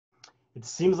It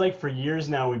seems like for years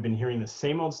now we've been hearing the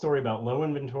same old story about low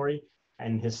inventory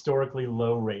and historically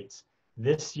low rates.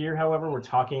 This year, however, we're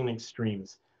talking in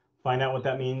extremes. Find out what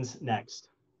that means next.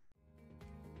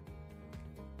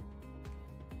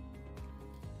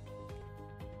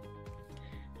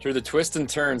 Through the twists and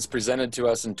turns presented to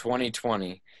us in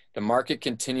 2020, the market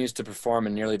continues to perform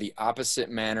in nearly the opposite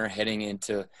manner heading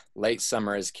into late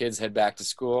summer as kids head back to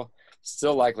school,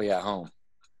 still likely at home.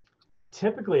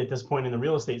 Typically, at this point in the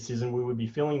real estate season, we would be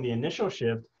feeling the initial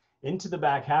shift into the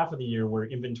back half of the year where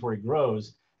inventory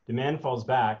grows, demand falls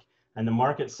back, and the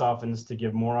market softens to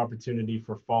give more opportunity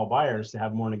for fall buyers to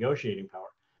have more negotiating power.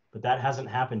 But that hasn't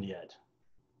happened yet.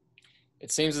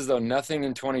 It seems as though nothing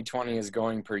in 2020 is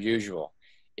going per usual.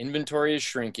 Inventory is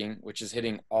shrinking, which is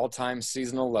hitting all-time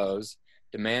seasonal lows.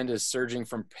 Demand is surging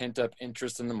from pent-up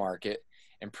interest in the market,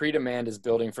 and pre-demand is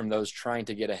building from those trying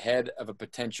to get ahead of a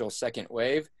potential second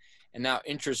wave. And now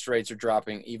interest rates are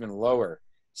dropping even lower,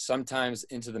 sometimes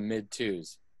into the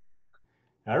mid-twos.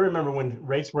 I remember when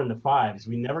rates were in the fives,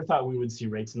 we never thought we would see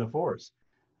rates in the fours.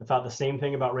 I thought the same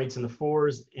thing about rates in the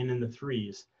fours and in the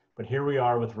threes, but here we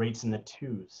are with rates in the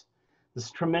twos. This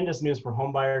is tremendous news for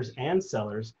home buyers and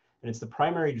sellers, and it's the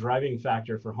primary driving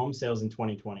factor for home sales in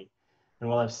 2020. And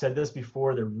while I've said this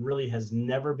before, there really has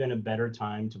never been a better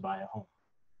time to buy a home.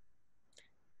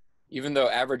 Even though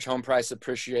average home price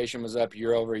appreciation was up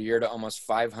year over year to almost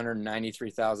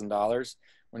 $593,000,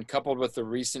 when coupled with the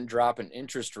recent drop in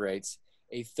interest rates,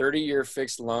 a 30-year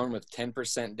fixed loan with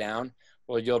 10% down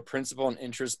will yield principal and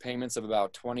interest payments of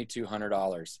about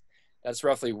 $2,200. That's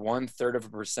roughly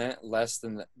 1/3% less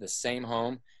than the same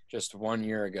home just 1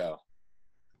 year ago.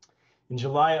 In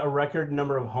July, a record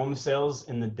number of home sales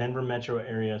in the Denver metro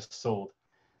area sold.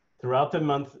 Throughout the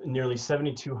month, nearly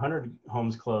 7,200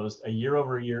 homes closed, a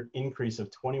year-over-year increase of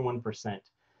 21%.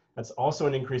 That's also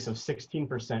an increase of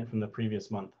 16% from the previous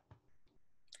month.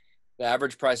 The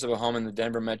average price of a home in the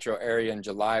Denver metro area in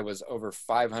July was over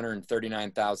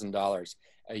 $539,000,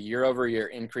 a year-over-year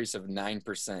increase of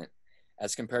 9%.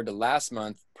 As compared to last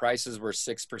month, prices were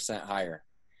 6% higher.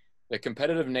 The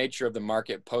competitive nature of the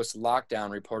market post-lockdown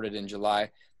reported in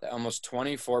July that almost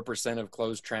 24% of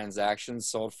closed transactions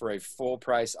sold for a full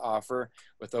price offer,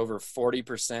 with over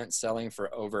 40% selling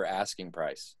for over asking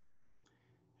price.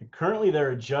 And currently, there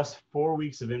are just 4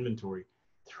 weeks of inventory,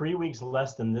 3 weeks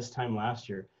less than this time last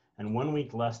year, and 1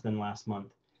 week less than last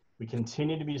month. We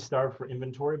continue to be starved for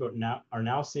inventory, but are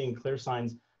now seeing clear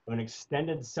signs of an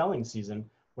extended selling season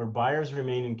where buyers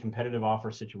remain in competitive offer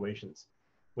situations.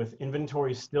 With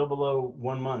inventory still below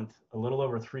 1 month, a little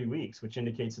over 3 weeks, which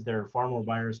indicates that there are far more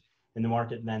buyers in the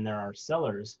market than there are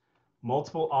sellers,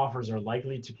 multiple offers are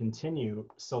likely to continue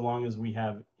so long as we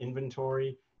have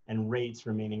inventory and rates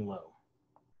remaining low.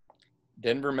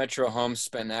 Denver metro homes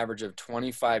spent an average of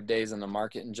 25 days on the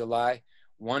market in July,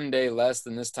 1 day less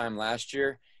than this time last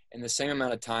year, and the same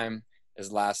amount of time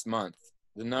as last month.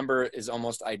 The number is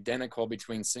almost identical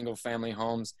between single-family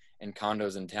homes and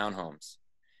condos and townhomes.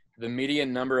 The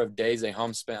median number of days a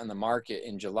home spent on the market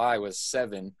in July was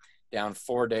 7, down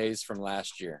 4 days from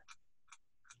last year.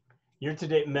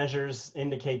 Year-to-date measures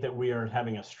indicate that we are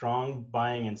having a strong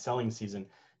buying and selling season,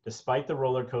 despite the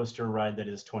roller coaster ride that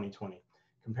is 2020.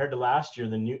 Compared to last year,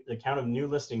 the count of new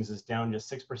listings is down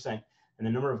just 6%, and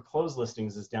the number of closed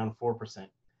listings is down 4%.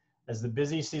 As the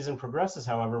busy season progresses,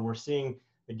 however, we're seeing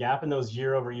the gap in those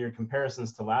year-over-year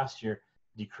comparisons to last year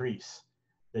decrease.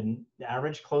 The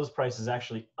average close price is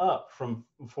actually up from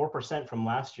 4% from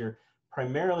last year,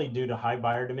 primarily due to high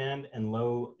buyer demand and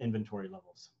low inventory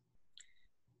levels.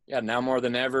 Yeah, now more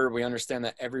than ever, we understand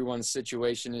that everyone's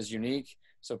situation is unique.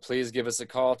 So please give us a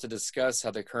call to discuss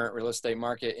how the current real estate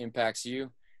market impacts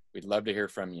you. We'd love to hear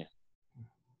from you.